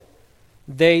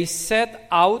they set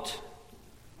out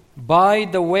by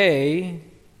the way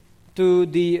to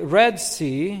the Red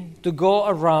Sea to go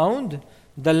around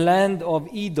the land of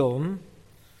Edom,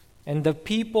 and the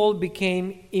people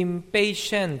became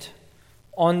impatient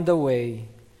on the way,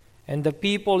 and the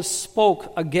people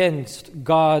spoke against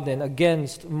God and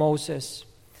against Moses.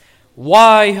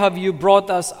 Why have you brought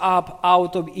us up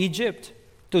out of Egypt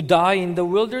to die in the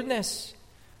wilderness?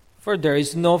 For there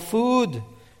is no food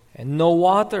and no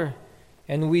water,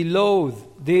 and we loathe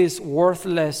this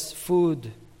worthless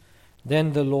food.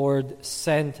 Then the Lord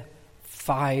sent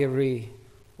fiery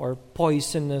or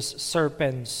poisonous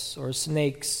serpents or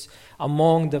snakes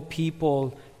among the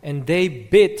people, and they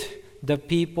bit the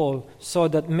people so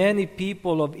that many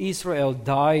people of Israel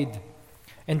died.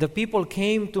 And the people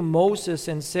came to Moses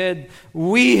and said,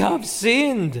 "We have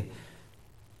sinned,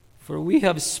 for we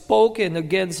have spoken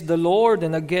against the Lord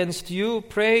and against you.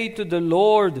 Pray to the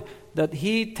Lord that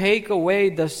he take away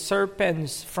the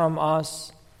serpents from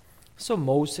us." So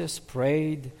Moses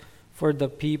prayed for the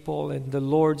people, and the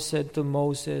Lord said to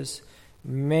Moses,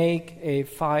 "Make a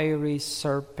fiery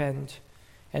serpent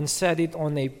and set it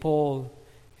on a pole,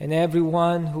 and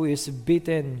everyone who is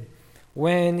bitten,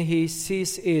 when he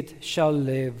sees it, shall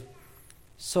live."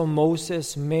 So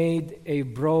Moses made a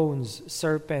bronze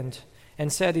serpent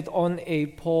and set it on a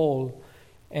pole,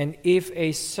 and if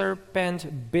a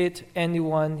serpent bit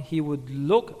anyone, he would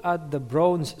look at the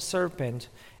bronze serpent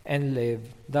and live.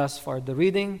 Thus far the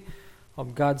reading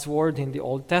of God's Word in the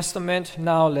Old Testament.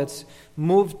 Now let's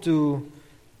move to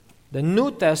the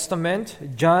New Testament,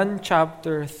 John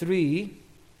chapter 3.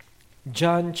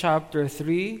 John chapter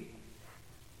 3,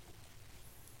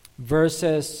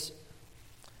 verses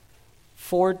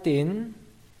 14,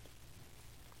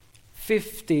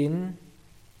 15,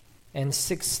 and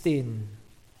 16.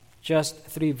 Just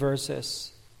 3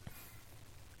 verses.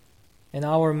 And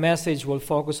our message will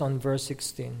focus on verse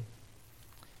 16.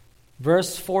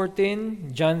 Verse 14,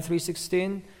 John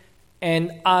 3:16,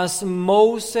 "And as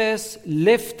Moses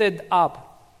lifted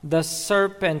up the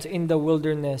serpent in the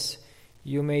wilderness,"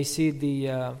 you may see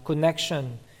the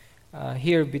connection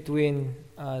here between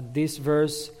this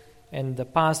verse and the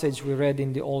passage we read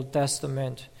in the Old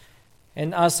Testament.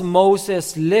 "And as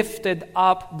Moses lifted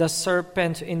up the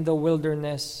serpent in the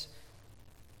wilderness,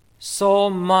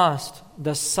 so must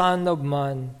the Son of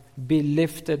Man be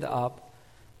lifted up,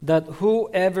 that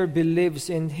whoever believes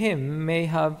in him may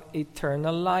have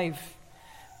eternal life.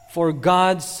 For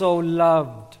God so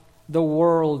loved the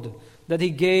world that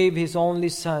he gave his only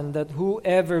Son, that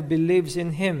whoever believes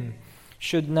in him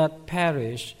should not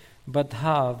perish, but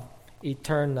have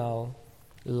eternal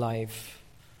life."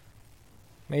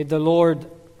 May the Lord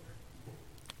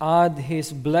add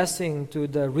his blessing to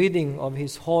the reading of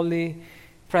his holy,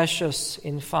 precious,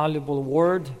 infallible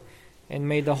word, and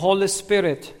may the Holy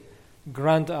Spirit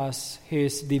grant us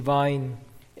his divine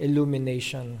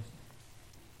illumination.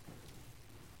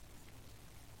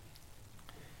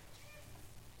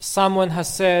 Someone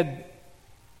has said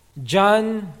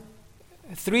John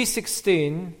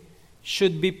 3:16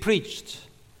 should be preached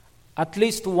at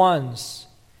least once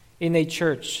in a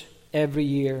church every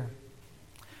year.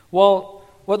 Well,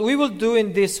 what we will do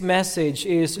in this message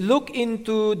is look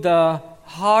into the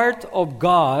heart of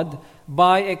God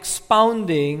by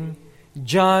expounding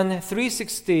John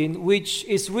 3:16, which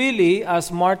is really,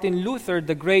 as Martin Luther,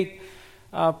 the great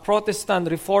Protestant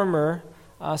reformer,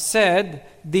 said,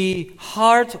 the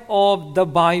heart of the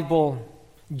Bible.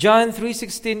 John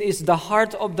 3:16 is the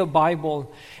heart of the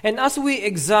Bible. And as we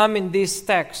examine this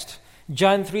text,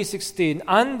 John 3:16,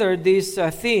 under this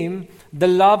theme, the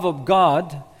love of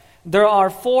God, there are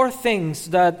 4 things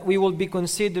that we will be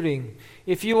considering.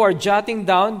 If you are jotting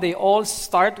down, they all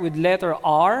start with letter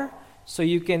R, so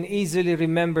you can easily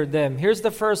remember them. Here's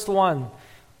the first one: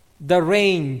 the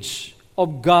range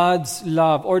of God's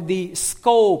love, or the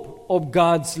scope of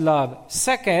God's love.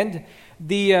 Second,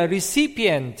 the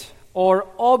recipient or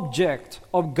object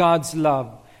of God's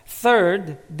love.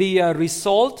 Third, the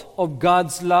result of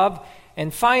God's love.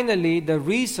 And finally, the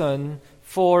reason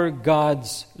for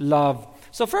God's love.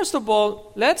 So first of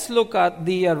all, let's look at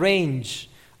the range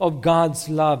of God's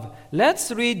love.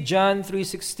 Let's read John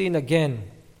 3:16 again.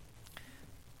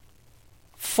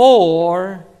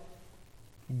 "For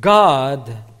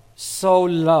God so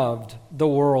loved the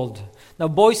world." Now,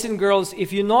 boys and girls,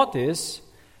 if you notice,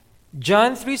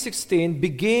 John 3:16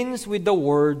 begins with the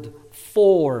word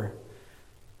 "for."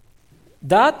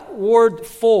 That word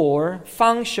 "for"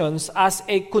 functions as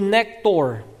a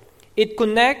connector. It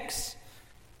connects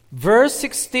verse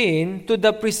 16 to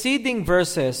the preceding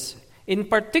verses. In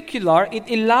particular, it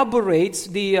elaborates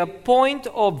the point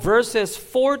of verses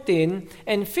 14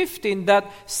 and 15 that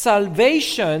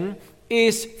salvation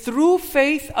is through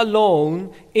faith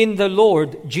alone in the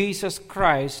Lord Jesus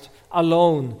Christ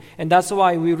alone. And that's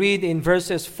why we read in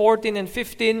verses 14 and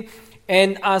 15,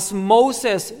 "And as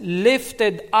Moses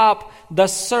lifted up the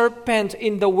serpent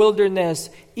in the wilderness,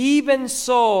 even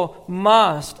so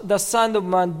must the Son of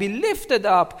Man be lifted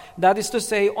up," that is to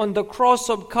say, on the cross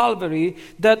of Calvary,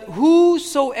 "that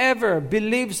whosoever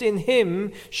believes in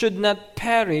him should not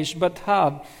perish but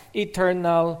have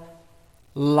eternal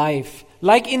life."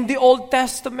 Like in the Old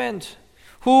Testament,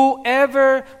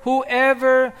 whoever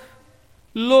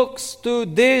looks to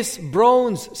this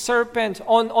bronze serpent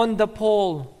on the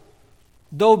pole,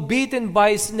 though beaten by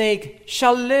a snake,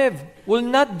 shall live, will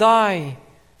not die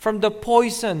from the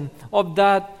poison of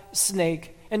that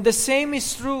snake. And the same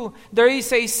is true. There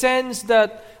is a sense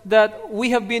that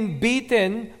we have been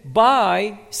beaten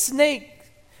by snake,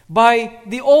 by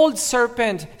the old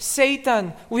serpent,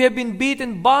 Satan. We have been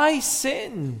beaten by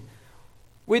sin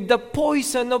with the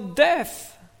poison of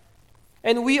death.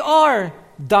 And we are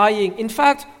dying. In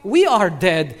fact, we are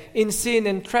dead in sin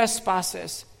and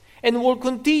trespasses, and will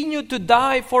continue to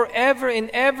die forever and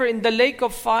ever in the lake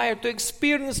of fire, to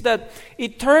experience that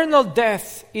eternal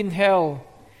death in hell.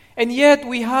 And yet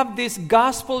we have this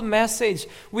gospel message.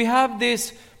 We have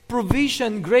this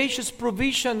provision, gracious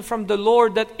provision from the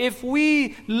Lord, that if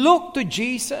we look to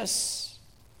Jesus,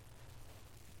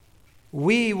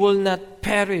 we will not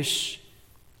perish.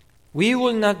 We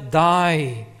will not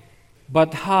die,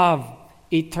 but have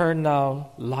eternal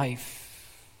life.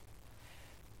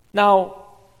 Now,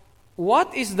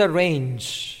 what is the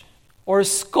range or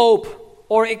scope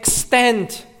or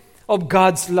extent of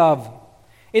God's love?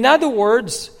 In other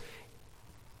words,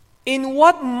 in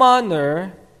what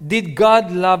manner did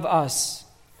God love us?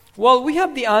 Well, we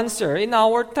have the answer in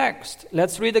our text.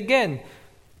 Let's read again.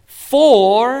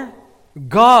 "For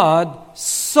God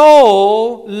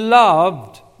so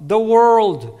loved the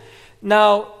world."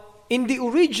 Now, in the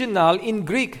original, in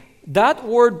Greek, that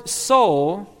word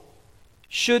 "so"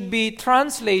 should be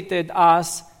translated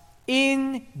as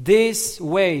 "in this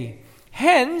way."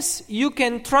 Hence, you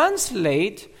can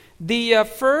translate the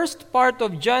first part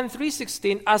of John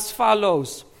 3:16 as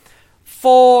follows: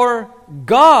 "For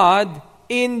God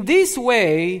in this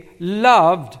way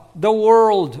loved the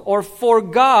world," or "For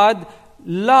God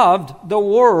loved the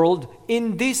world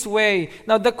in this way."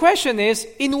 Now the question is,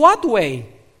 in what way?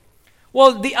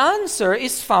 Well, the answer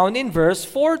is found in verse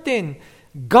 14.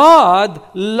 God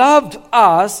loved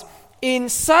us in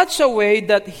such a way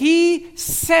that He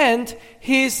sent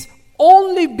His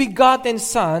only begotten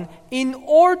Son in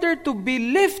order to be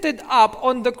lifted up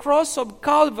on the cross of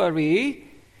Calvary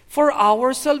for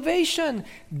our salvation.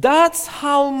 That's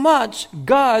how much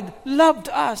God loved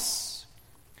us.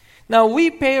 Now,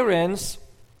 we parents,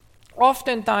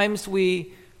 oftentimes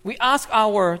we ask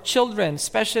our children,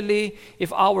 especially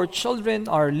if our children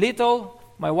are little.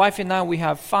 My wife and I, we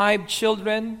have 5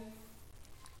 children.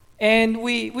 And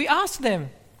we ask them,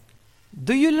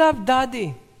 "Do you love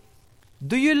daddy?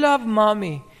 Do you love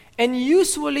mommy?" And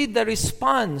usually the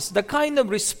response, the kind of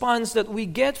response that we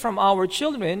get from our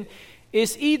children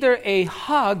is either a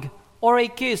hug or a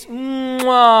kiss.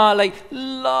 Mwah, like,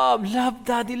 love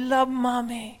daddy, love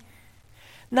mommy.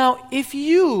 Now, if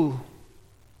you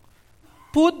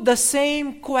put the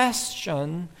same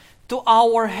question to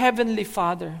our Heavenly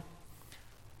Father,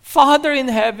 "Father in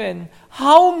heaven,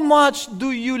 how much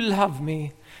do you love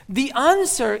me?" the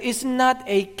answer is not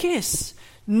a kiss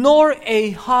nor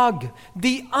a hug.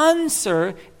 The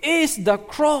answer is the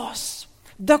cross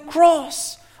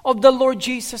of the Lord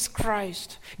Jesus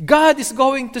Christ. God is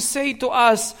going to say to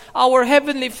us, our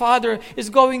Heavenly Father is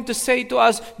going to say to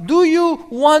us, "Do you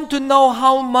want to know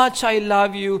how much I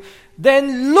love you?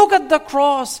 Then look at the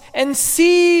cross and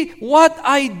see what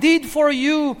I did for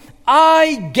you.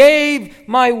 I gave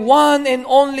my one and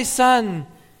only Son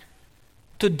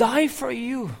to die for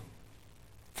you,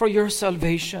 for your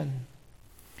salvation."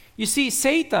 You see,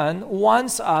 Satan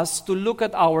wants us to look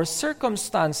at our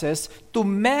circumstances to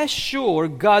measure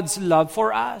God's love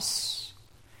for us.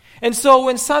 And so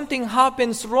when something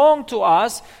happens wrong to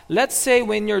us, let's say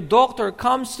when your doctor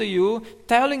comes to you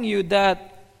telling you that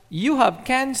you have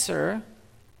cancer,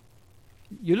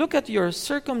 you look at your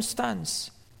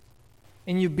circumstance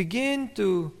and you begin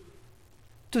to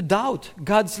doubt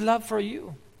God's love for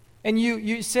you. And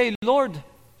you say, "Lord,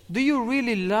 do you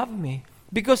really love me?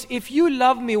 Because if you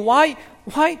love me, why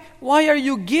are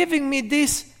you giving me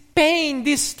this pain,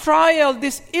 this trial,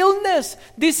 this illness,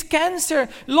 this cancer.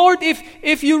 Lord,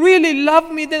 if you really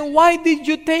love me, then why did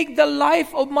you take the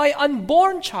life of my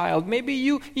unborn child? Maybe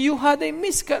you had a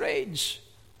miscarriage.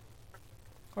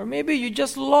 Or maybe you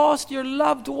just lost your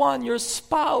loved one, your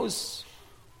spouse,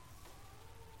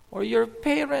 or your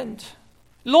parent.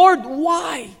 Lord,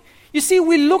 why? You see,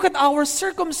 we look at our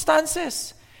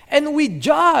circumstances and we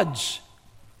judge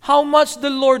how much the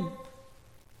Lord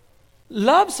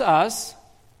loves us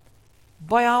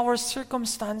by our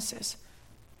circumstances.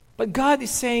 But God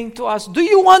is saying to us, do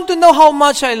you want to know how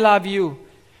much I love you?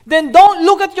 Then don't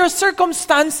look at your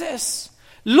circumstances.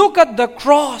 Look at the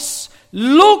cross.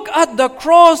 Look at the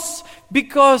cross,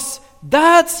 because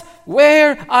that's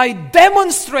where I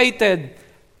demonstrated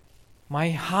my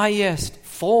highest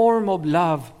form of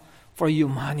love for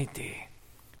humanity,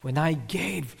 when I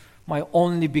gave my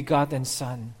only begotten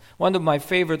Son. One of my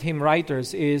favorite hymn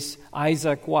writers is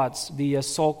Isaac Watts, the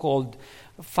so-called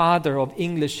father of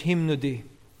English hymnody.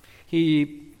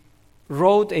 He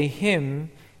wrote a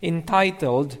hymn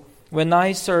entitled, "When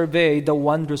I Survey the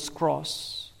Wondrous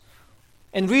Cross."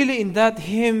 And really in that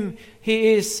hymn,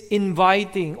 he is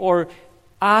inviting or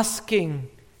asking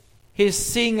his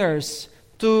singers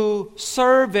to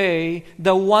survey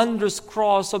the wondrous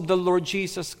cross of the Lord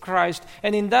Jesus Christ.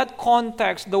 And in that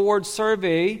context, the word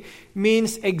survey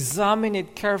means examine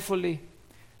it carefully.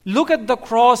 Look at the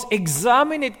cross,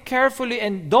 examine it carefully,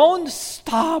 and don't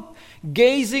stop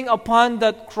gazing upon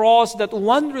that cross, that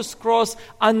wondrous cross,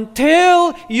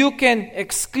 until you can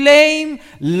exclaim,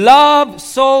 "Love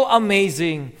so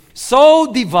amazing, so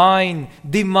divine,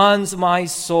 demands my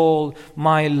soul,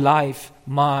 my life,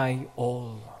 my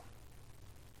all."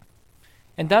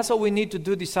 And that's what we need to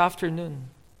do this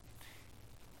afternoon.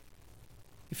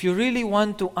 If you really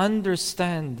want to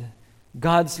understand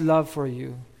God's love for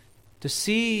you, to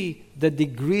see the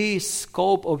degree,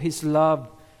 scope of His love,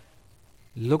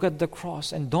 look at the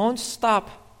cross and don't stop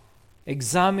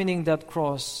examining that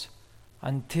cross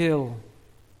until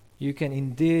you can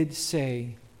indeed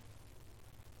say,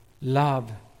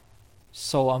 "Love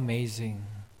so amazing,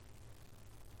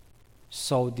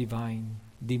 so divine,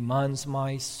 demands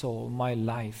my soul, my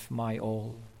life, my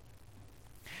all."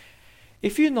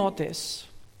 If you notice,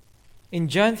 in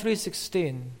John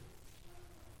 3:16,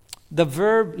 the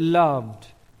verb loved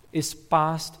is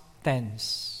past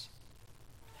tense.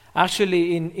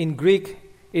 Actually, in Greek,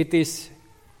 it is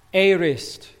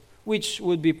aorist, which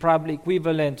would be probably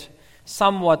equivalent,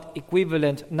 somewhat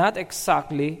equivalent, not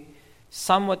exactly,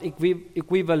 somewhat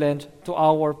equivalent to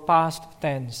our past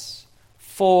tense.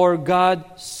 For God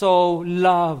so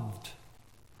loved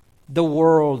the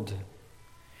world.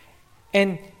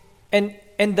 And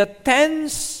the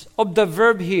tense of the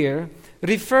verb here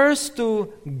refers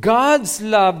to God's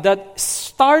love that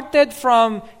started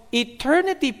from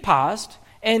eternity past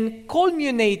and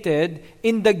culminated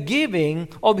in the giving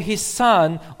of His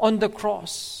Son on the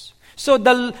cross. So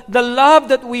the love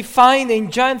that we find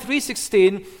in John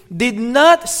 3:16 did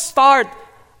not start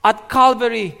at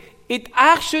Calvary. It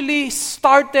actually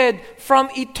started from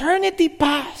eternity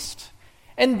past.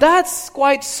 And that's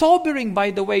quite sobering,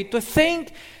 by the way, to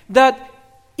think that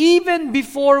even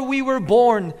before we were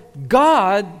born,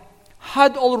 God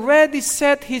had already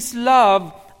set His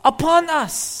love upon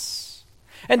us.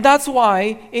 And that's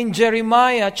why in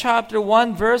Jeremiah chapter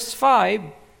 1 verse 5,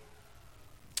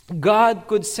 God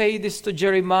could say this to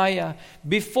Jeremiah,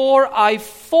 "Before I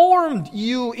formed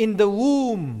you in the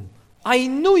womb, I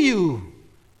knew you."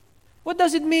 What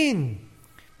does it mean?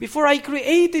 Before I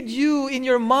created you in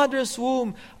your mother's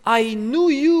womb, I knew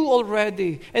you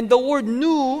already. And the word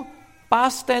knew,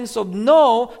 past tense of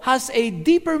know, has a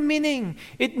deeper meaning.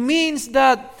 It means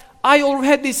that I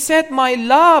already set my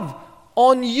love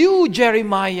on you,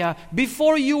 Jeremiah,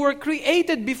 before you were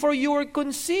created, before you were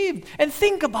conceived. And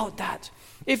think about that.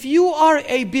 If you are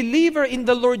a believer in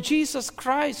the Lord Jesus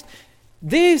Christ,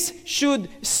 this should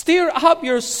stir up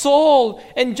your soul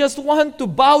and just want to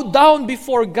bow down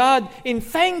before God in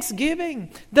thanksgiving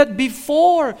that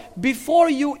before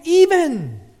you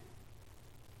even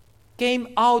came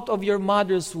out of your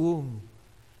mother's womb,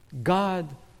 God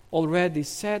already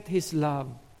set His love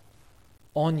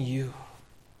on you.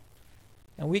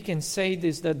 And we can say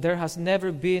this, that there has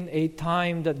never been a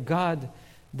time that God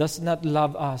does not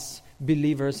love us,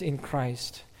 believers in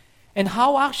Christ. And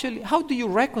how do you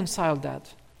reconcile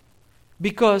that?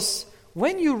 Because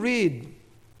when you read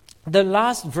the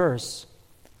last verse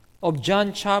of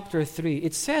John chapter 3,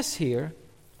 it says here,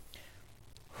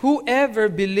 "Whoever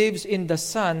believes in the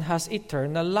Son has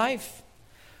eternal life.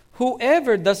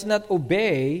 Whoever does not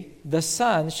obey the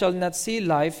Son shall not see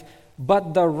life,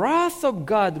 but the wrath of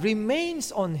God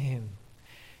remains on him."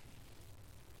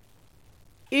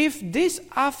 If this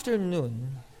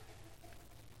afternoon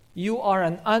you are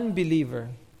an unbeliever,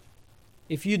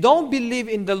 if you don't believe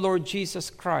in the Lord Jesus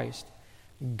Christ,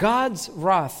 God's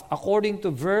wrath, according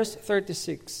to verse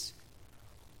 36,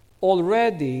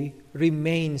 already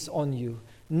remains on you.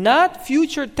 Not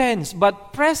future tense,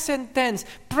 but present tense.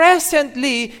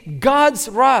 Presently, God's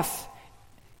wrath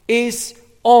is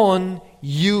on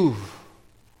you.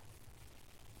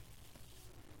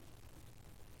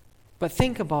 But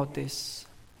think about this.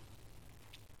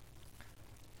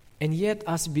 And yet,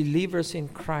 as believers in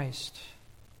Christ,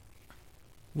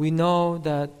 we know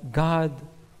that God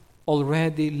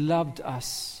already loved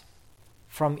us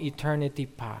from eternity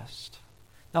past.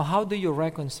 Now, how do you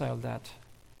reconcile that?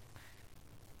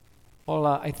 Well,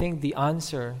 I think the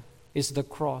answer is the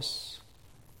cross.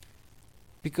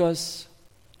 Because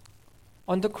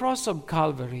on the cross of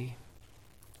Calvary,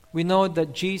 we know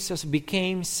that Jesus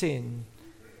became sin,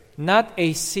 not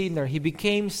a sinner. He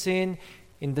became sin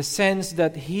in the sense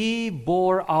that He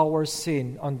bore our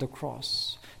sin on the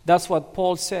cross. That's what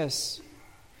Paul says.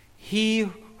 He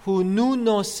who knew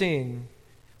no sin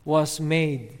was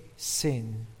made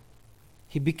sin.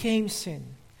 He became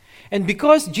sin. And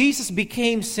because Jesus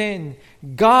became sin,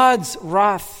 God's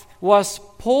wrath was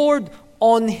poured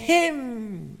on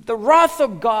Him, the wrath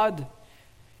of God.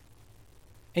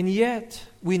 And yet,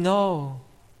 we know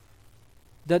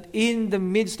that in the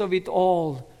midst of it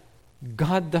all,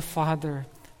 God the Father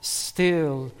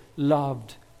still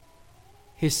loved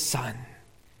His Son.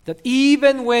 That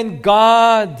even when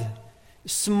God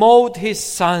smote His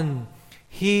Son,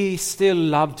 He still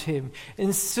loved Him.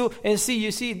 And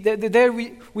see, there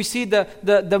we see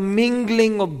the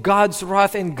mingling of God's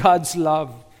wrath and God's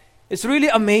love. It's really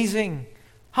amazing.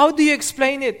 How do you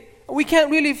explain it? We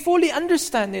can't really fully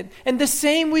understand it. And the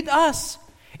same with us.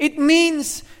 It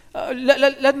means,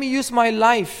 let me use my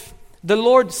life. The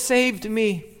Lord saved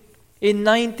me in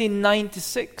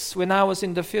 1996 when I was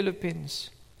in the Philippines.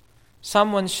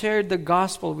 Someone shared the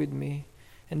gospel with me,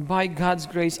 and by God's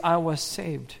grace, I was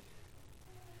saved.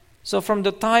 So from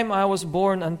the time I was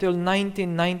born until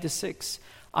 1996,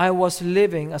 I was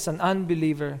living as an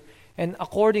unbeliever. And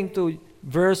according to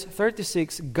verse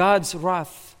 36, God's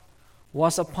wrath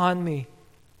was upon me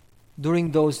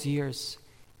during those years.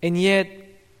 And yet,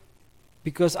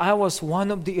 because I was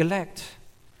one of the elect,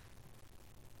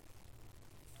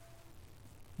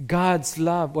 God's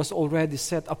love was already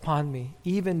set upon me,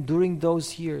 even during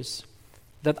those years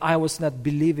that I was not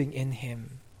believing in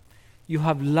Him. You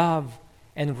have love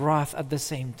and wrath at the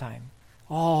same time.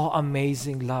 Oh,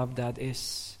 amazing love that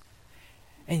is.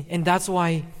 And that's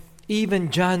why even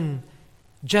John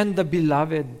the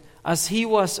Beloved, as he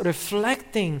was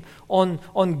reflecting on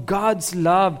God's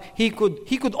love, he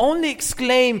could only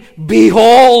exclaim,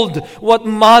 "Behold, what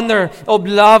manner of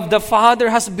love the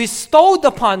Father has bestowed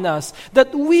upon us,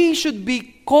 that we should be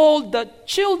called the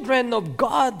children of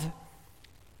God."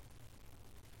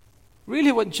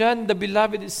 Really, what John the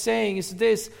Beloved is saying is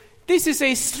this: this is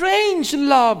a strange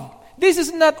love. This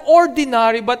is not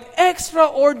ordinary, but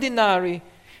extraordinary.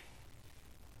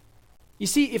 You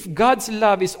see, if God's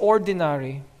love is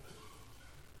ordinary,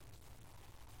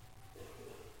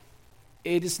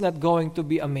 it is not going to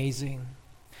be amazing.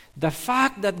 The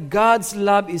fact that God's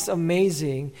love is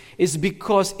amazing is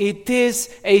because it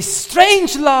is a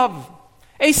strange love.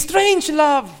 A strange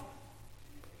love.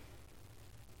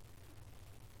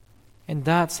 And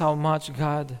that's how much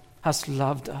God has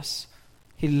loved us.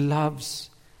 He loves.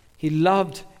 He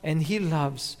loved and He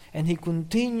loves. And He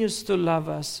continues to love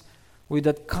us with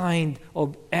that kind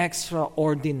of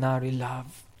extraordinary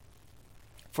love.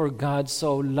 For God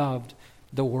so loved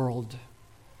the world.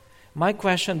 My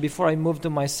question before I move to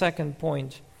my second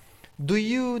point: do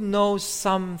you know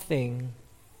something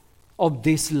of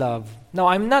this love? Now,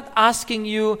 I'm not asking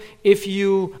you if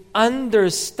you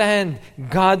understand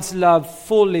God's love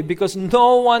fully, because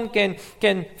no one can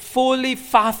fully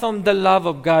fathom the love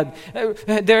of God.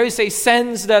 There is a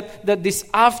sense that this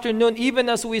afternoon, even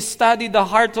as we study the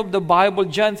heart of the Bible,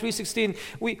 John 3:16,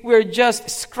 we're just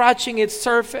scratching its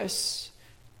surface.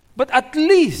 But at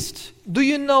least, do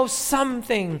you know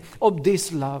something of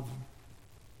this love?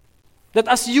 That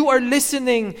as you are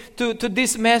listening to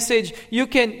this message, you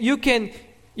can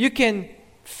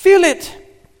feel it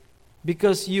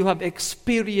because you have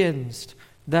experienced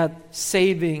that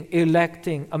saving,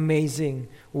 electing, amazing,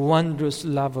 wondrous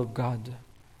love of God.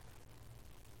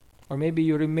 Or maybe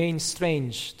you remain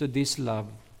strange to this love.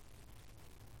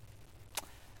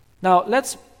 Now,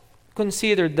 let's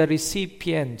consider the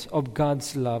recipient of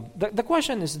God's love. The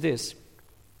question is this: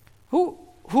 Who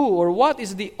or what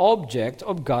is the object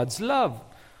of God's love?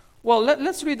 Well,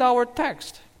 let's read our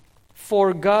text.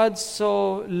 For God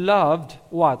so loved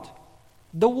what?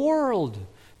 The world.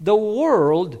 The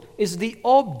world is the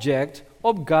object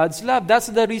of God's love. That's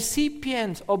the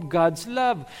recipient of God's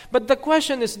love. But the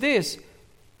question is this: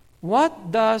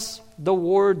 what does the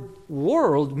word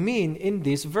world mean in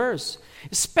this verse?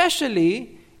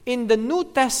 Especially in the New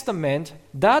Testament,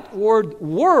 that word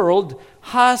world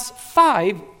has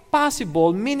 5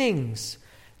 possible meanings,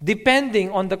 depending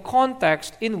on the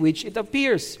context in which it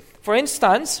appears. For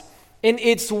instance, in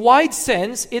its wide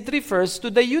sense, it refers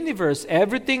to the universe,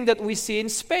 everything that we see in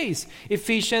space.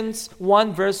 Ephesians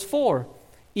 1 verse 4,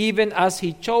 even as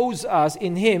He chose us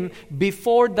in Him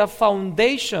before the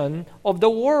foundation of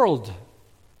the world,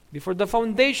 before the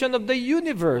foundation of the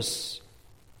universe.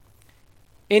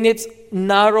 In its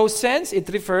narrow sense, it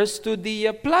refers to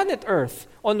the planet Earth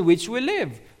on which we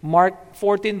live. Mark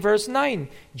 14 verse 9,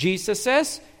 Jesus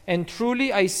says, "And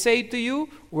truly I say to you,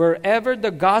 wherever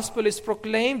the gospel is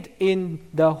proclaimed in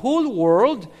the whole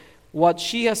world, what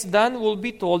she has done will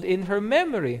be told in her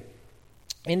memory,"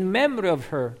 in memory of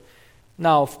her.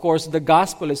 Now, of course, the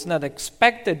gospel is not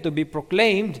expected to be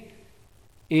proclaimed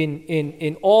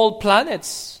in all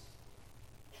planets.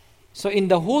 So in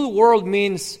the whole world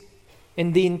means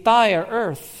in the entire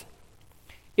earth.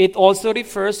 It also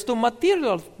refers to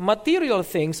material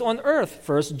things on earth.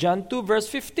 1 John 2 verse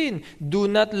 15, "Do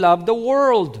not love the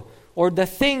world or the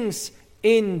things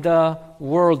in the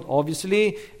world."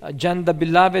 Obviously, John the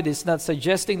Beloved is not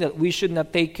suggesting that we should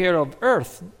not take care of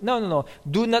earth. No.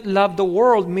 Do not love the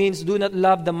world means do not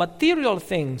love the material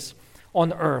things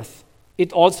on earth.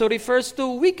 It also refers to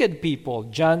wicked people.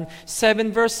 John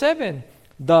 7 verse 7,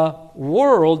 "The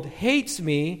world hates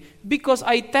me because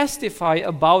I testify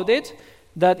about it,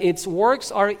 that its works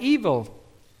are evil."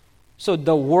 So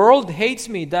the world hates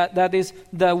me. That is,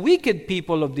 the wicked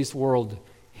people of this world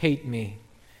hate me.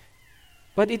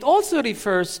 But it also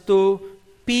refers to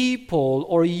people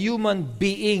or human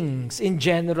beings in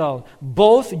general,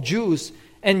 both Jews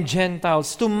and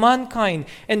Gentiles, to mankind.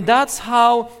 And that's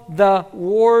how the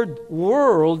word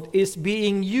world is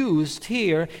being used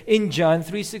here in John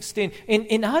 3:16.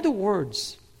 In other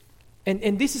words,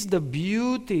 and this is the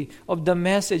beauty of the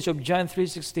message of John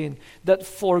 3:16, that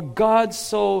for God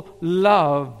so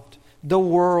loved the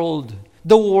world,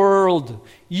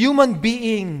 human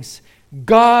beings.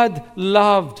 God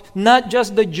loved not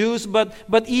just the Jews, but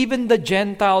even the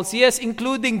Gentiles. Yes,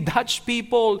 including Dutch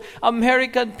people,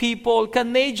 American people,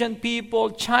 Canadian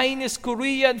people, Chinese,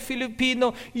 Korean,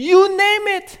 Filipino, you name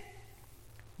it.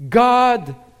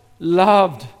 God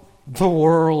loved the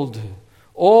world.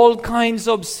 All kinds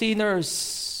of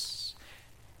sinners.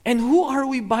 And who are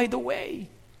we, by the way?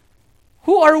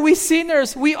 Who are we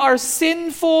sinners? We are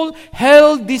sinful,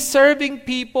 hell-deserving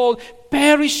people,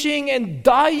 perishing and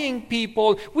dying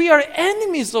people. We are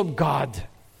enemies of God,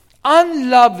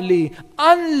 unlovely,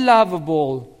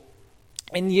 unlovable.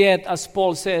 And yet, as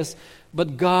Paul says,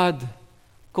 but God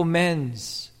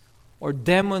commends or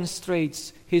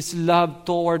demonstrates His love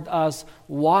toward us.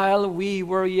 While we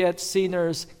were yet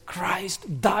sinners,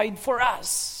 Christ died for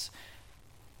us.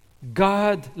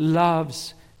 God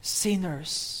loves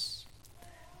sinners.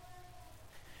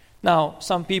 Now,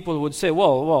 some people would say,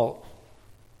 well,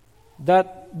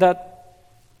 that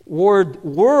word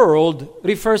world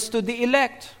refers to the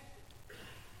elect.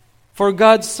 For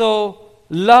God so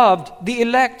loved the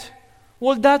elect.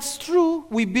 Well, that's true.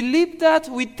 We believe that.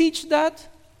 We teach that.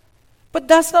 But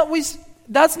that's not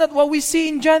what we see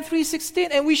in John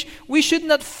 3:16. And we should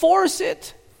not force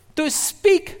it to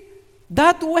speak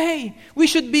that way. We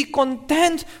should be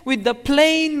content with the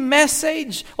plain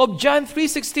message of John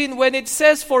 3:16 when it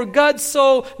says, "For God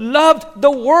so loved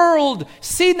the world,"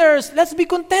 sinners. Let's be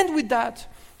content with that.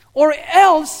 Or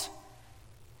else,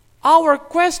 our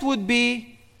quest would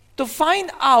be to find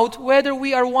out whether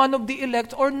we are one of the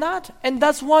elect or not. And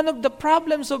that's one of the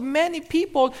problems of many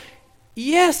people.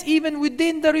 Yes, even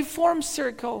within the Reformed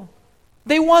circle.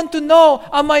 They want to know,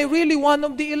 am I really one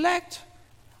of the elect?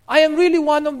 I am really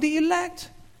one of the elect.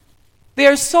 They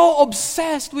are so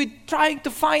obsessed with trying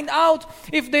to find out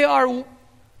if they are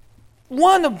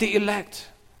one of the elect.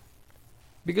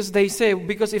 Because they say,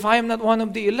 because if I am not one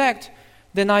of the elect,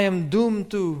 then I am doomed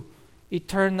to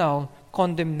eternal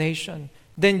condemnation.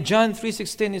 Then John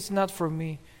 3:16 is not for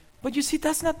me. But you see,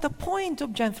 that's not the point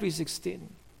of John 3:16.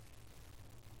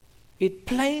 It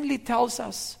plainly tells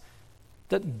us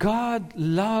that God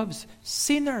loves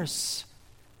sinners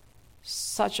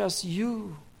such as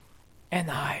you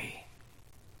and I.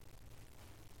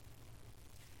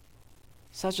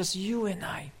 Such as you and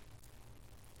I.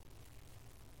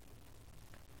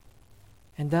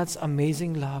 And that's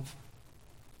amazing love.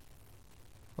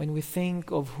 When we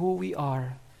think of who we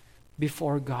are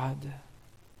before God.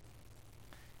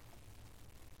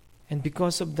 And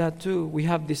because of that too, we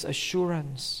have this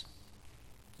assurance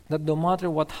that no matter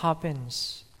what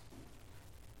happens,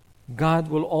 God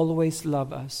will always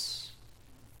love us,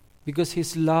 because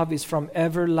His love is from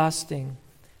everlasting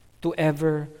to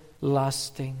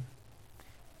everlasting.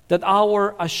 That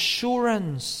our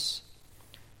assurance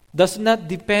does not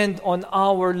depend on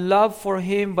our love for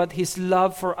Him, but His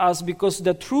love for us. Because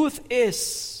the truth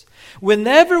is,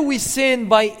 whenever we sin,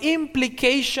 by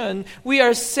implication, we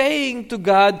are saying to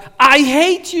God, I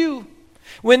hate you.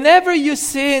 Whenever you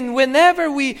sin,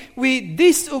 whenever we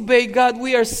disobey God,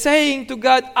 we are saying to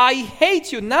God, I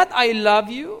hate you, not I love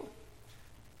you.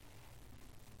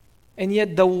 And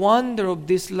yet the wonder of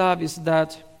this love is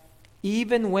that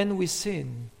even when we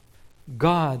sin,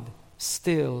 God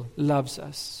still loves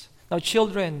us. Now,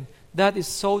 children, that is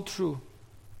so true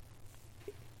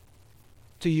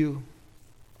to you.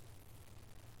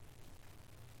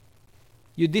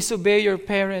 You disobey your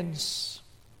parents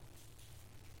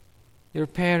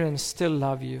still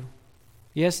love you.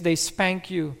 Yes, they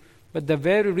spank you, but the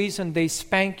very reason they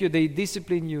spank you, they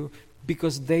discipline you,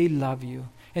 because they love you.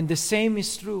 And the same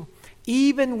is true.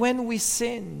 Even when we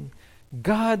sin,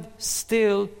 God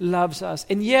still loves us.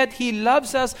 And yet He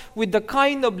loves us with the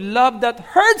kind of love that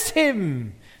hurts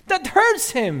Him. That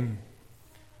hurts Him.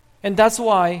 And that's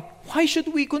why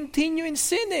should we continue in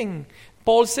sinning?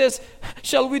 Paul says,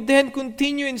 shall we then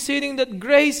continue in sinning that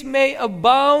grace may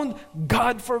abound?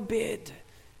 God forbid.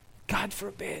 God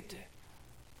forbid.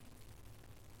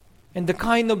 And the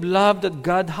kind of love that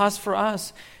God has for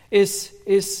us is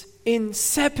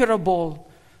inseparable.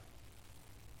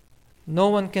 No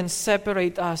one can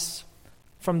separate us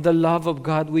from the love of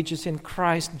God which is in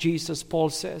Christ Jesus, Paul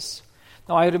says.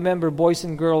 Now I remember, boys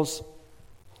and girls,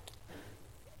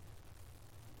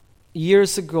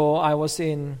 years ago I was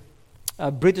in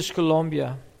British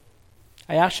Columbia.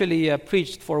 I actually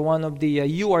preached for one of the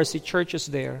URC churches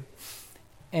there.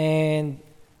 And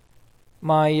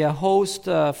my host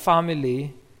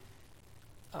family,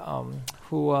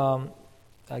 who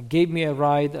gave me a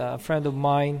ride, a friend of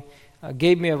mine,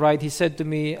 gave me a ride. He said to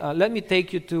me, let me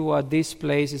take you to this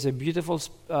place. It's a beautiful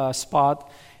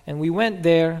spot. And we went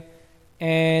there,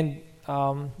 and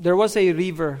there was a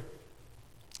river.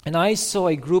 And I saw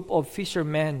a group of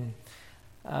fishermen.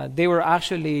 They were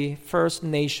actually First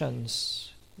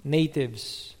Nations,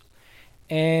 natives.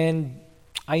 And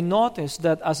I noticed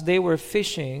that as they were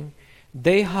fishing,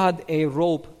 they had a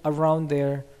rope around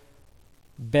their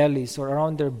bellies or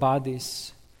around their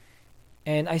bodies.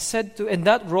 And and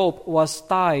that rope was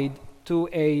tied to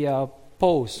a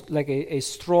post, like a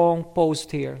strong post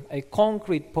here, a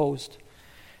concrete post.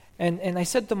 And I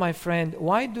said to my friend,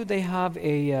 why do they have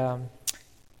a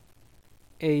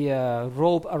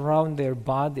rope around their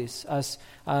bodies as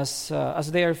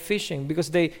they are fishing? Because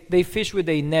they fish with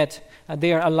a net.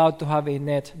 They are allowed to have a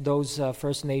net, those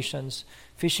First Nations,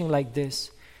 fishing like this.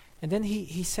 And then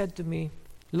he said to me,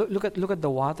 look at the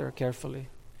water carefully.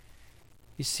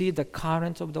 You see the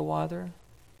current of the water?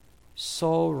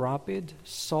 So rapid,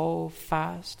 so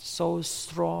fast, so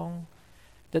strong,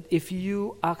 that if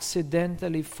you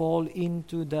accidentally fall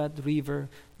into that river,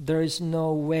 there is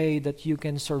no way that you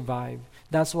can survive.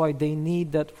 That's why they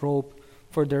need that rope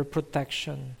for their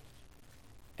protection.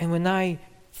 And when I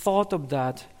thought of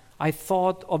that, I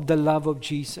thought of the love of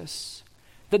Jesus.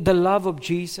 That the love of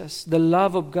Jesus, the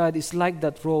love of God is like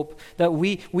that rope, that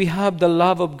we have the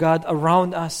love of God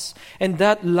around us. And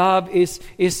that love is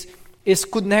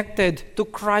connected to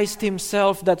Christ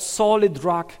Himself, that solid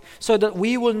rock, so that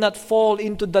we will not fall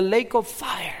into the lake of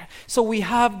fire. So we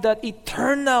have that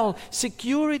eternal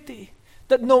security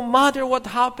that no matter what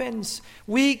happens,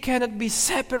 we cannot be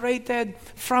separated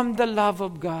from the love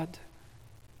of God.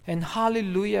 And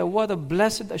hallelujah, what a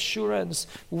blessed assurance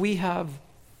we have.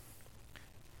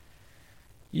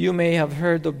 You may have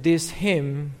heard of this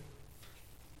hymn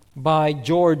by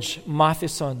George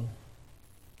Matheson.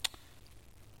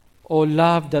 O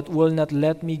love that will not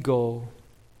let me go,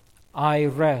 I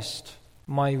rest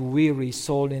my weary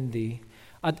soul in thee.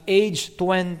 At age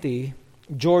 20,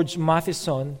 George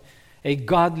Matheson, a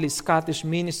godly Scottish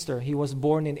minister, he was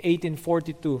born in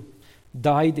 1842,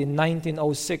 died in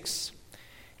 1906.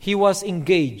 He was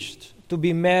engaged to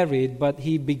be married, but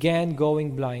he began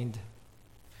going blind.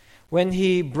 When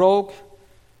he broke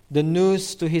the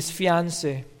news to his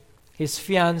fiancée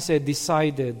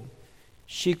decided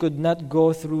she could not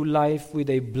go through life with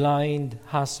a blind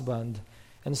husband,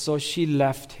 and so she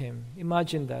left him.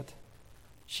 Imagine that.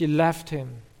 She left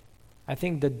him, I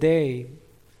think the day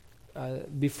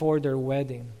before their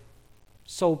wedding.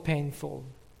 So painful.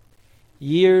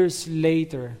 Years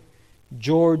later,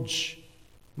 George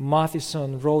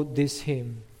Matheson wrote this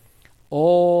hymn,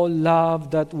 "O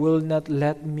love that will not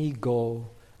let me go,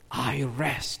 I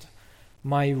rest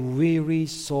my weary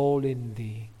soul in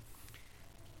thee."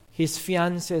 His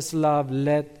fiancé's love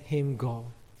let him go,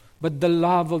 but the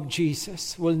love of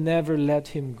Jesus will never let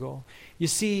him go. You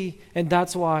see, and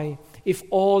that's why if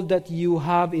all that you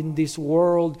have in this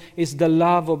world is the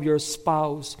love of your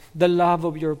spouse, the love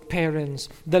of your parents,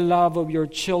 the love of your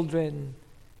children,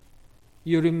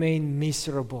 you remain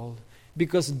miserable,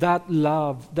 because that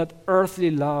love, that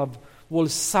earthly love, will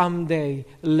someday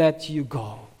let you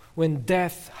go when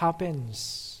death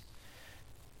happens.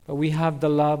 But we have the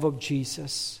love of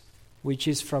Jesus, which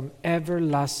is from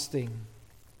everlasting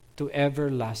to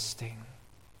everlasting.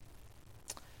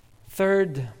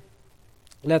 Third,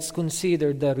 let's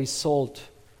consider the result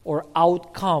or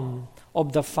outcome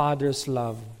of the Father's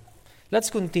love. Let's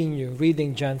continue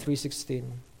reading John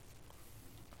 3:16.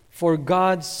 For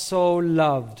God so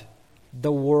loved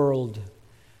the world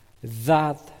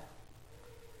that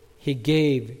He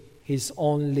gave His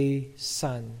only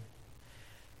Son.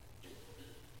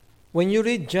 When you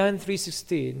read John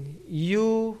 3:16,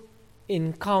 you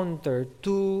encounter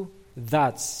two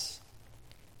that's.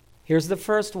 Here's the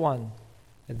first one,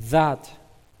 that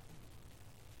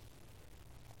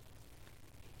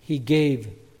He gave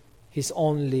His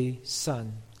only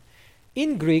Son.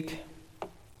 In Greek,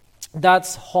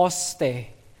 that's hoste,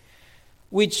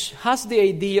 which has the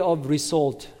idea of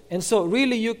result. And so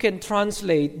really you can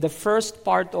translate the first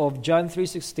part of John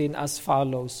 3:16 as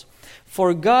follows.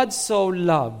 For God so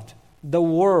loved the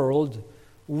world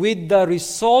with the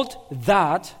result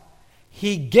that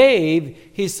He gave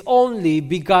His only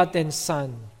begotten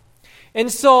Son.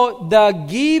 And so the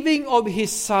giving of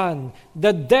His Son,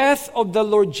 the death of the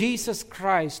Lord Jesus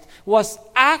Christ, was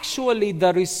actually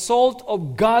the result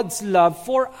of God's love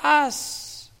for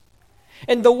us.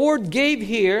 And the word "gave"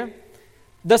 here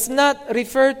does not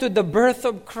refer to the birth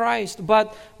of Christ,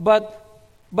 but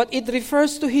it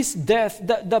refers to His death.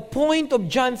 The point of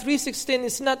John 3:16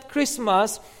 is not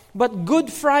Christmas, but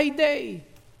Good Friday.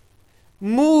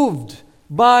 Moved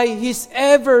by His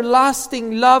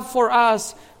everlasting love for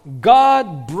us,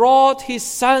 God brought His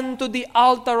Son to the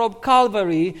altar of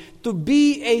Calvary to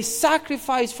be a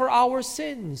sacrifice for our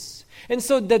sins. And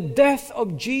so the death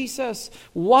of Jesus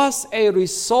was a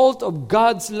result of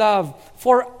God's love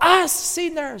for us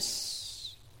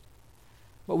sinners.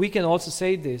 But we can also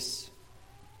say this,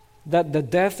 that the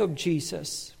death of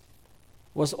Jesus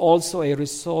was also a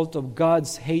result of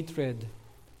God's hatred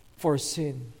for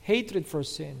sin. Hatred for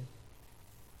sin.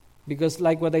 Because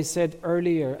like what I said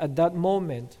earlier, at that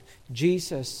moment,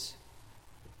 Jesus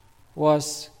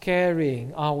was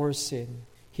carrying our sin.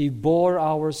 He bore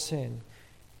our sin.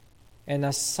 And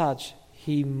as such,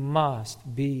 He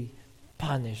must be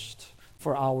punished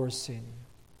for our sin.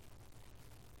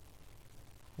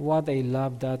 What a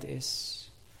love that is.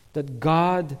 That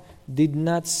God did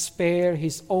not spare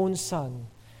His own Son,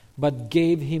 but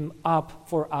gave Him up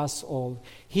for us all.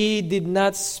 He did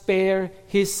not spare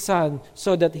His Son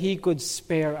so that He could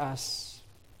spare us.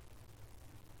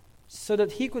 So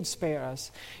that He could spare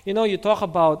us. You know, you talk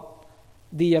about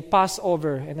the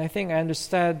Passover, and I think I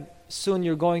understand soon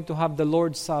you're going to have the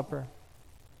Lord's Supper.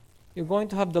 You're going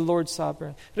to have the Lord's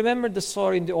Supper. Remember the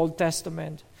story in the Old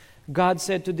Testament. God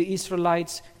said to the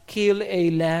Israelites, kill a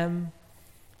lamb,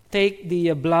 take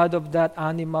the blood of that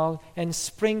animal and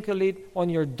sprinkle it on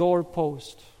your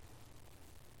doorpost.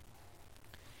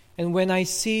 And when I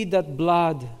see that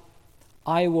blood,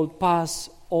 I will pass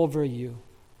over you.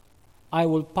 I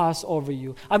will pass over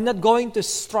you. I'm not going to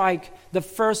strike the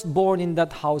firstborn in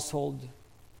that household.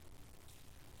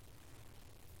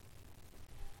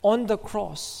 On the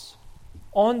cross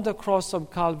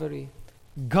of Calvary,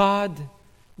 God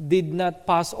did not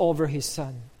pass over His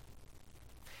Son.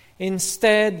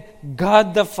 Instead,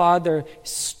 God the Father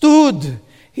stood.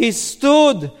 He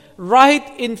stood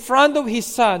right in front of His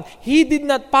Son. He did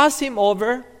not pass Him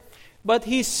over, but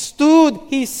He stood,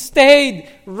 He stayed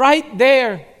right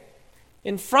there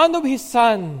in front of His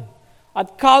Son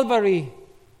at Calvary.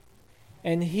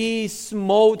 And He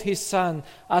smote His Son,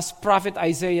 as prophet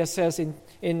Isaiah says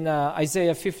in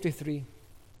Isaiah 53.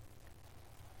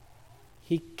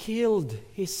 He killed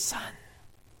His Son.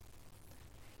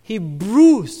 He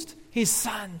bruised His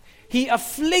Son. He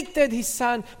afflicted His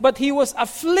Son, but He was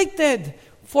afflicted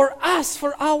for us,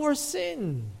 for our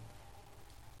sin.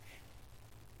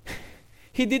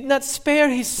 He did not spare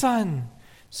His Son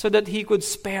so that He could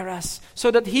spare us,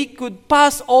 so that He could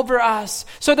pass over us,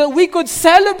 so that we could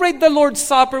celebrate the Lord's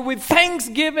Supper with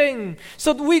thanksgiving,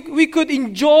 so that we could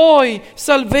enjoy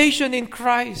salvation in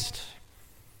Christ.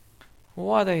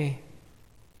 What a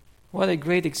What a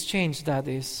great exchange that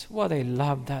is. What a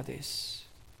love that is.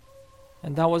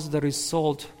 And that was the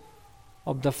result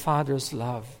of the Father's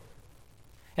love.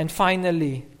 And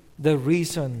finally, the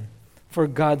reason for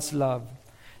God's love.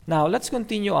 Now, let's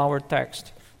continue our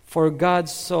text. For God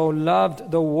so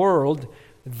loved the world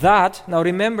that, now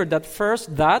remember that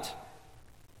first that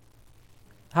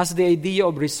has the idea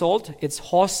of result. It's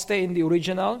hoste in the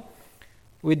original,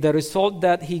 with the result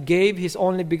that He gave His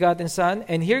only begotten Son.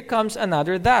 And here comes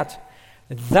another that.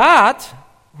 That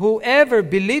whoever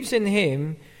believes in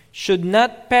Him should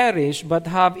not perish but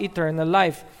have eternal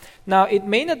life. Now, it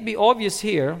may not be obvious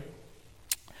here,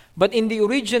 but in the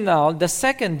original, the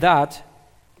second that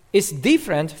is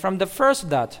different from the first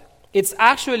that. It's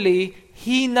actually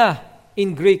hina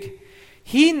in Greek.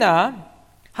 Hina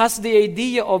has the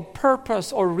idea of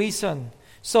purpose or reason.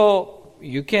 So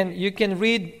you can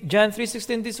read John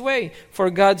 3:16 this way. For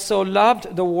God so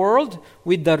loved the world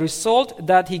with the result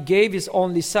that He gave His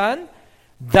only Son,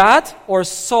 that or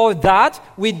so that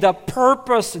with the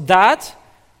purpose that,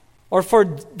 or for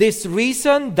this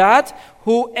reason that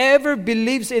whoever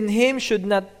believes in Him should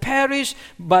not perish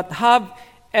but have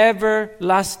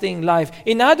everlasting life.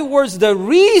 In other words, the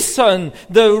reason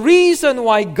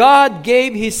why God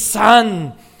gave His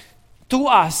Son to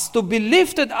us to be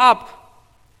lifted up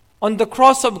on the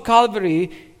cross of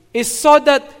Calvary is so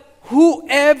that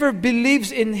whoever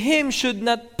believes in Him should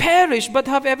not perish but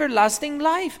have everlasting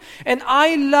life. And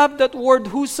I love that word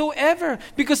whosoever,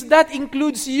 because that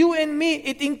includes you and me.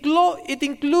 It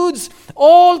includes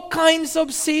all kinds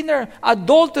of sinner.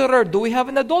 Adulterer. Do we have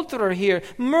an adulterer here?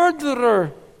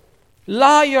 Murderer.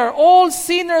 Liar. All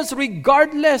sinners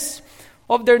regardless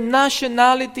of their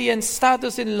nationality and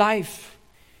status in life.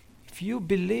 If you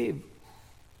believe,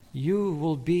 you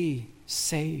will be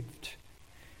saved.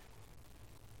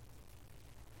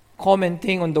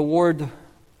 Commenting on the word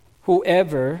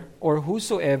whoever or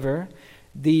whosoever,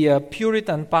 the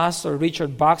Puritan pastor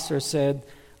Richard Baxter said,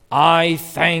 I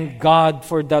thank God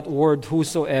for that word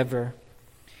whosoever.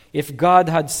 If God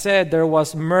had said there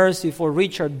was mercy for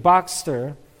Richard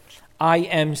Baxter, I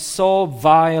am so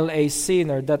vile a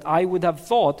sinner that I would have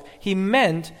thought He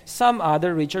meant some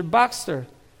other Richard Baxter.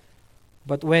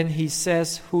 But when He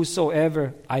says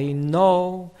whosoever, I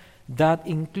know that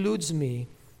includes me,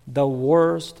 the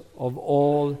worst of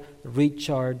all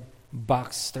Richard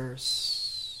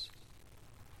Baxters.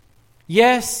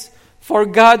 Yes, for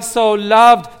God so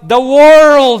loved the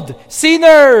world,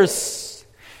 sinners,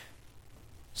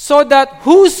 so that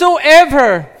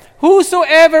whosoever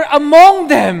among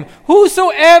them,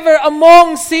 whosoever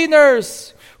among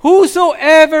sinners,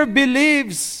 whosoever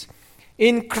believes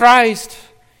in Christ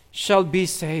shall be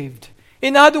saved.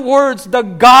 In other words, the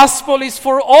gospel is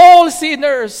for all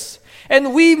sinners.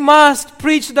 And we must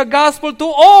preach the gospel to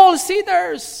all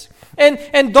sinners.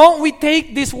 And don't we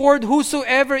take this word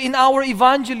whosoever in our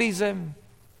evangelism?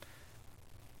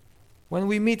 When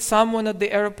we meet someone at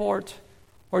the airport,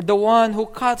 or the one who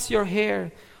cuts your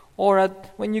hair, or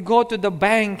when you go to the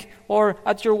bank, or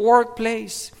at your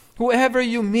workplace, whoever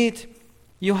you meet,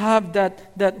 you have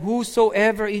that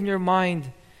whosoever in your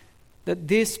mind, that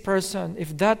this person,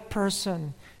 if that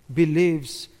person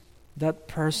believes, that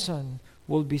person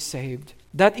will be saved.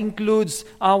 That includes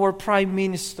our Prime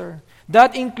Minister.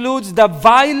 That includes the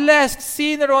vilest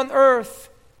sinner on earth.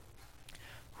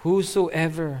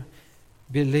 Whosoever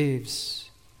believes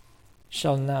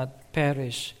shall not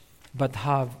perish, but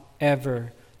have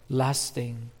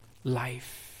everlasting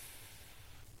life.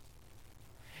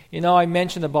 You know, I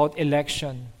mentioned about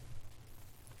election.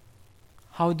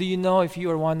 How do you know if you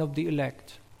are one of the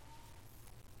elect?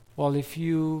 Well, if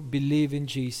you believe in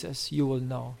Jesus, you will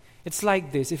know. It's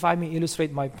like this, if I may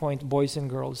illustrate my point, boys and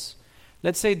girls.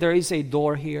 Let's say there is a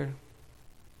door here.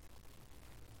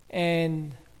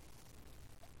 And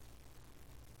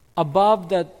above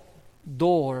that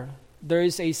door, there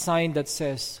is a sign that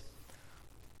says,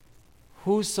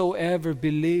 whosoever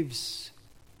believes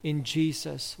in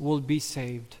Jesus will be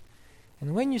saved.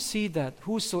 And when you see that,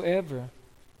 whosoever,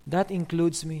 that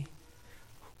includes me.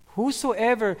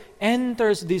 Whosoever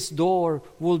enters this door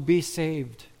will be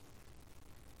saved.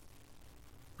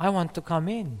 I want to come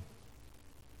in.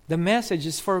 The message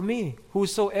is for me,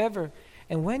 whosoever.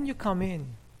 And when you come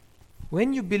in,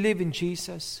 when you believe in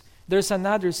Jesus, there's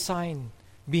another sign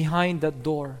behind that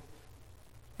door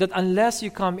that unless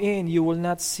you come in, you will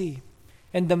not see.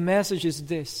 And the message is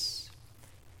this: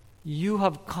 you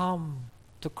have come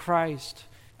to Christ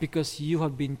because you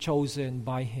have been chosen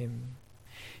by Him.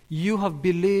 You have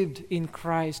believed in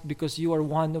Christ because you are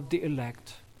one of the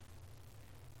elect.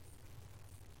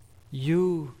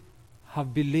 You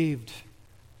have believed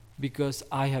because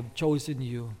I have chosen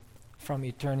you from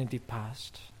eternity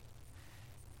past.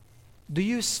 Do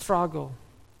you struggle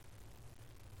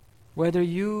whether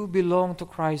you belong to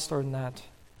Christ or not?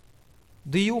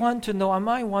 Do you want to know, am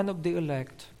I one of the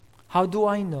elect? How do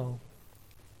I know?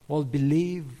 Well,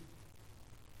 believe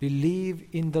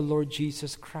in the Lord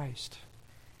Jesus Christ,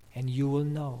 and you will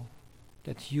know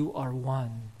that you are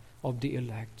one of the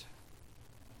elect.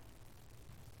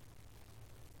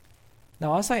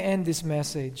 Now, as I end this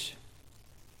message,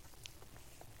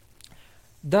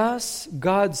 does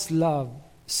God's love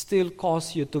still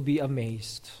cause you to be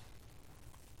amazed?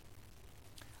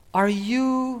 Are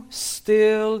you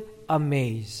still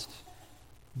amazed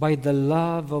by the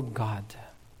love of God?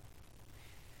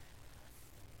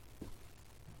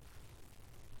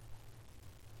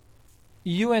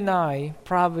 You and I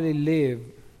probably live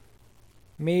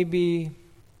maybe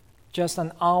just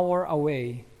an hour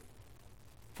away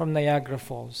from Niagara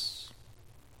Falls.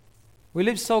 We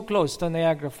live so close to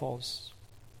Niagara Falls.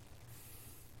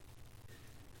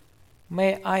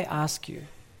 May I ask you,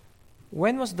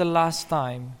 when was the last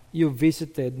time you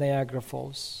visited Niagara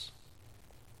Falls?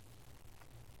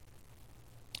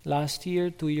 Last year,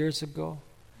 2 years ago?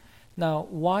 Now,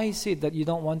 why is it that you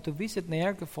don't want to visit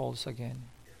Niagara Falls again?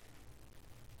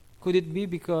 Could it be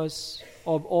because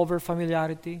of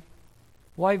over-familiarity?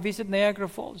 Why visit Niagara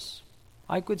Falls?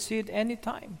 I could see it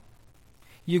anytime.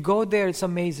 You go there, it's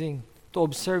amazing to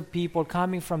observe people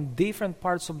coming from different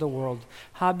parts of the world,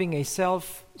 having a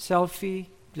selfie,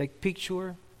 like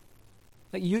picture.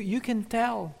 Like you can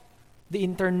tell the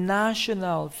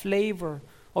international flavor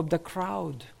of the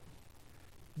crowd.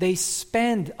 They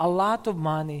spend a lot of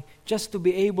money just to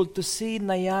be able to see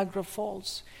Niagara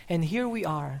Falls. And here we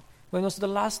are. When was the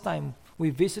last time we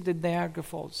visited Niagara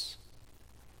Falls?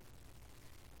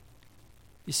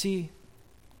 You see,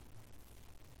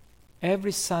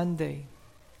 every Sunday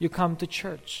you come to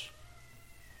church.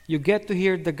 You get to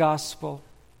hear the gospel.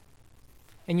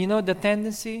 And you know the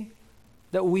tendency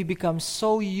that we become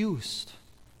so used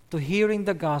to hearing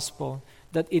the gospel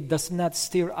that it does not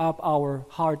stir up our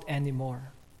heart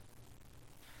anymore.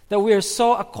 That we are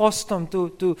so accustomed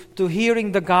to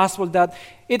hearing the gospel that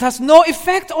it has no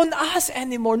effect on us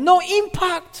anymore, no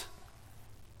impact.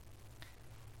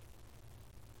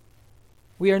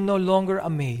 We are no longer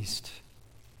amazed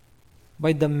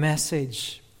by the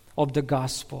message of the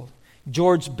gospel.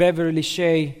 George Beverly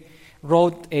Shea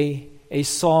wrote a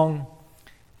song.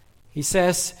 He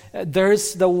says,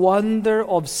 "There's the wonder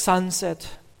of sunset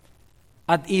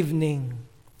at evening.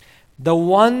 The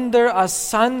wonder as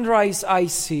sunrise I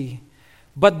see,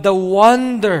 but the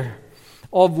wonder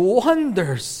of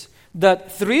wonders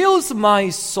that thrills my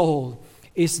soul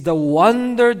is the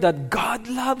wonder that God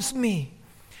loves me.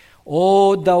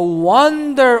 Oh, the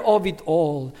wonder of it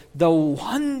all, the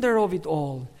wonder of it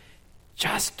all,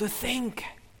 just to think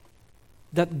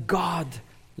that God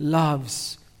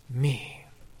loves me.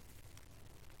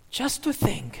 Just to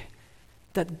think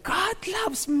that God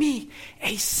loves me,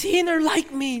 a sinner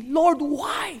like me. Lord,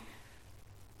 why?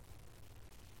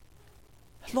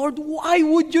 Lord, why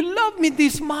would you love me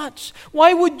this much?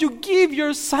 Why would you give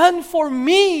your Son for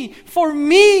me,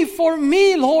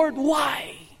 Lord?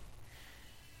 Why?"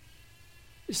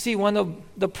 You see, one of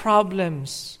the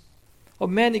problems of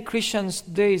many Christians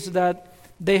today is that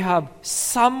they have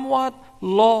somewhat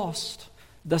lost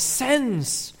the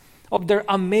sense of their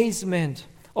amazement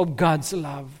of God's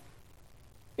love.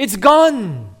 It's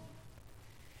gone.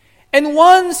 And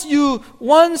once you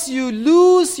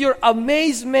lose your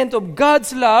amazement of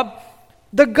God's love,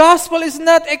 the gospel is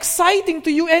not exciting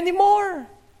to you anymore.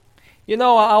 You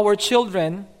know, our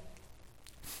children,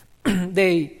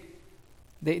 they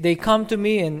come to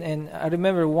me, and I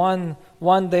remember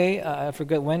one day, I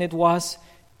forget when it was,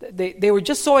 they were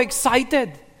just so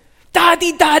excited.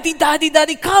 "Daddy, Daddy, Daddy,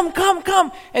 Daddy, come.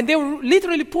 And they were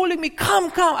literally pulling me,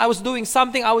 come. I was doing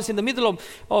something. I was in the middle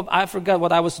of I forgot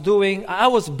what I was doing. I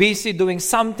was busy doing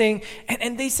something.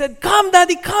 And they said, "Come,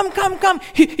 Daddy, come.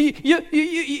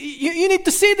 You need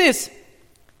to see this."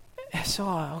 So,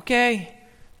 okay.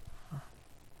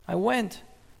 I went.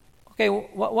 Okay,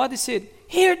 what is it?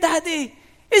 "Here, Daddy.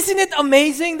 Isn't it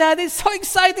amazing, Daddy? It's so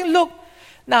exciting. Look."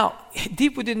 Now,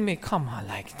 deep within me, come on,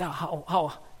 like that.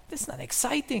 How? That's not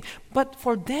exciting. But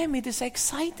for them, it is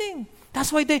exciting.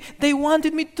 That's why they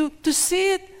wanted me to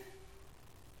see it.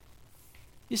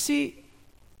 You see,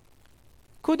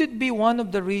 could it be one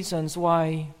of the reasons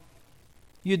why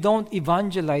you don't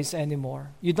evangelize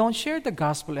anymore, you don't share the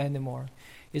gospel anymore,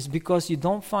 is because you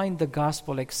don't find the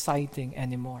gospel exciting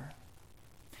anymore?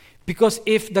 Because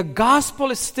if the gospel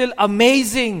is still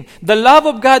amazing, the love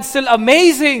of God is still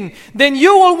amazing, then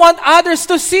you will want others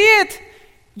to see it.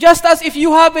 Just as if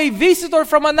you have a visitor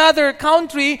from another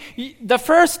country, the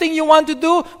first thing you want to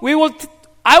do,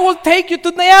 I will take you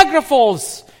to Niagara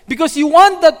Falls because you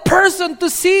want that person to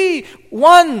see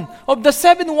one of the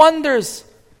 7 wonders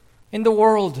in the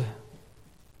world.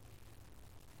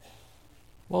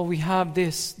 Well, we have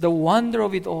this, the wonder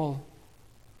of it all.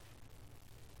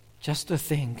 Just to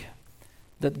think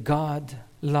that God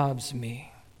loves me.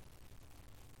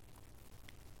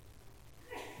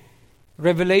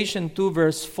 Revelation 2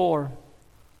 verse 4,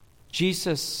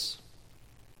 Jesus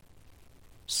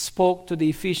spoke to the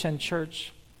Ephesian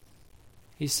church.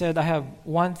 He said, I have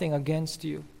one thing against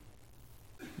you.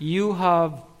 You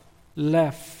have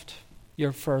left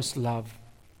your first love.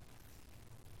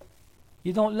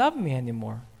 You don't love me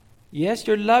anymore. Yes,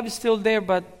 your love is still there,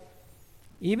 but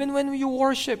even when you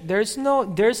worship, there's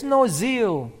no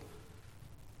zeal.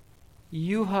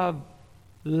 You have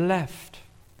left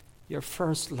your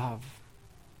first love.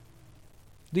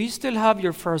 Do you still have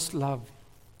your first love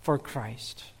for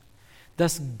Christ?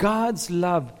 Does God's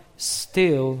love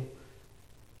still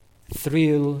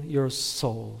thrill your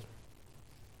soul?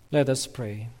 Let us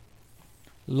pray.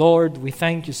 Lord, we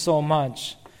thank you so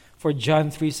much for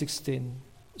John 3:16.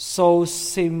 So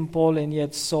simple and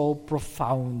yet so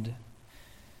profound.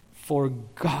 For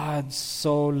God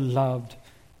so loved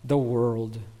the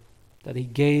world that He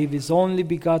gave His only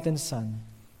begotten Son,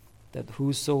 that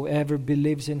whosoever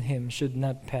believes in Him should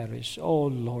not perish. Oh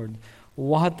Lord,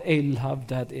 what a love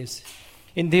that is.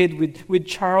 Indeed, with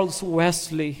Charles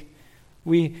Wesley,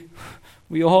 we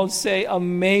all say,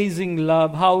 amazing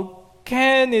love. How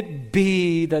can it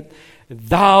be that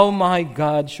Thou, my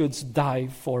God, shouldst die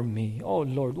for me? Oh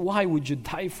Lord, why would you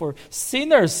die for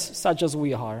sinners such as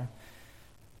we are?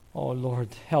 Oh Lord,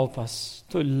 help us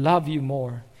to love you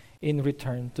more in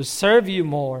return, to serve you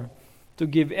more, to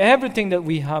give everything that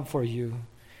we have for you.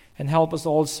 And help us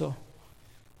also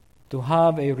to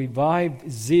have a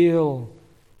revived zeal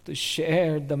to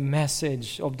share the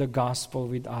message of the gospel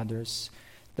with others.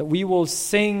 That we will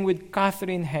sing with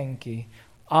Catherine Henke,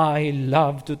 I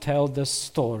love to tell the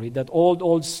story, that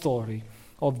old story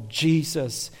of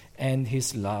Jesus and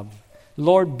His love.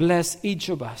 Lord, bless each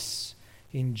of us.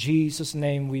 In Jesus'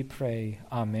 name we pray.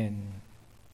 Amen.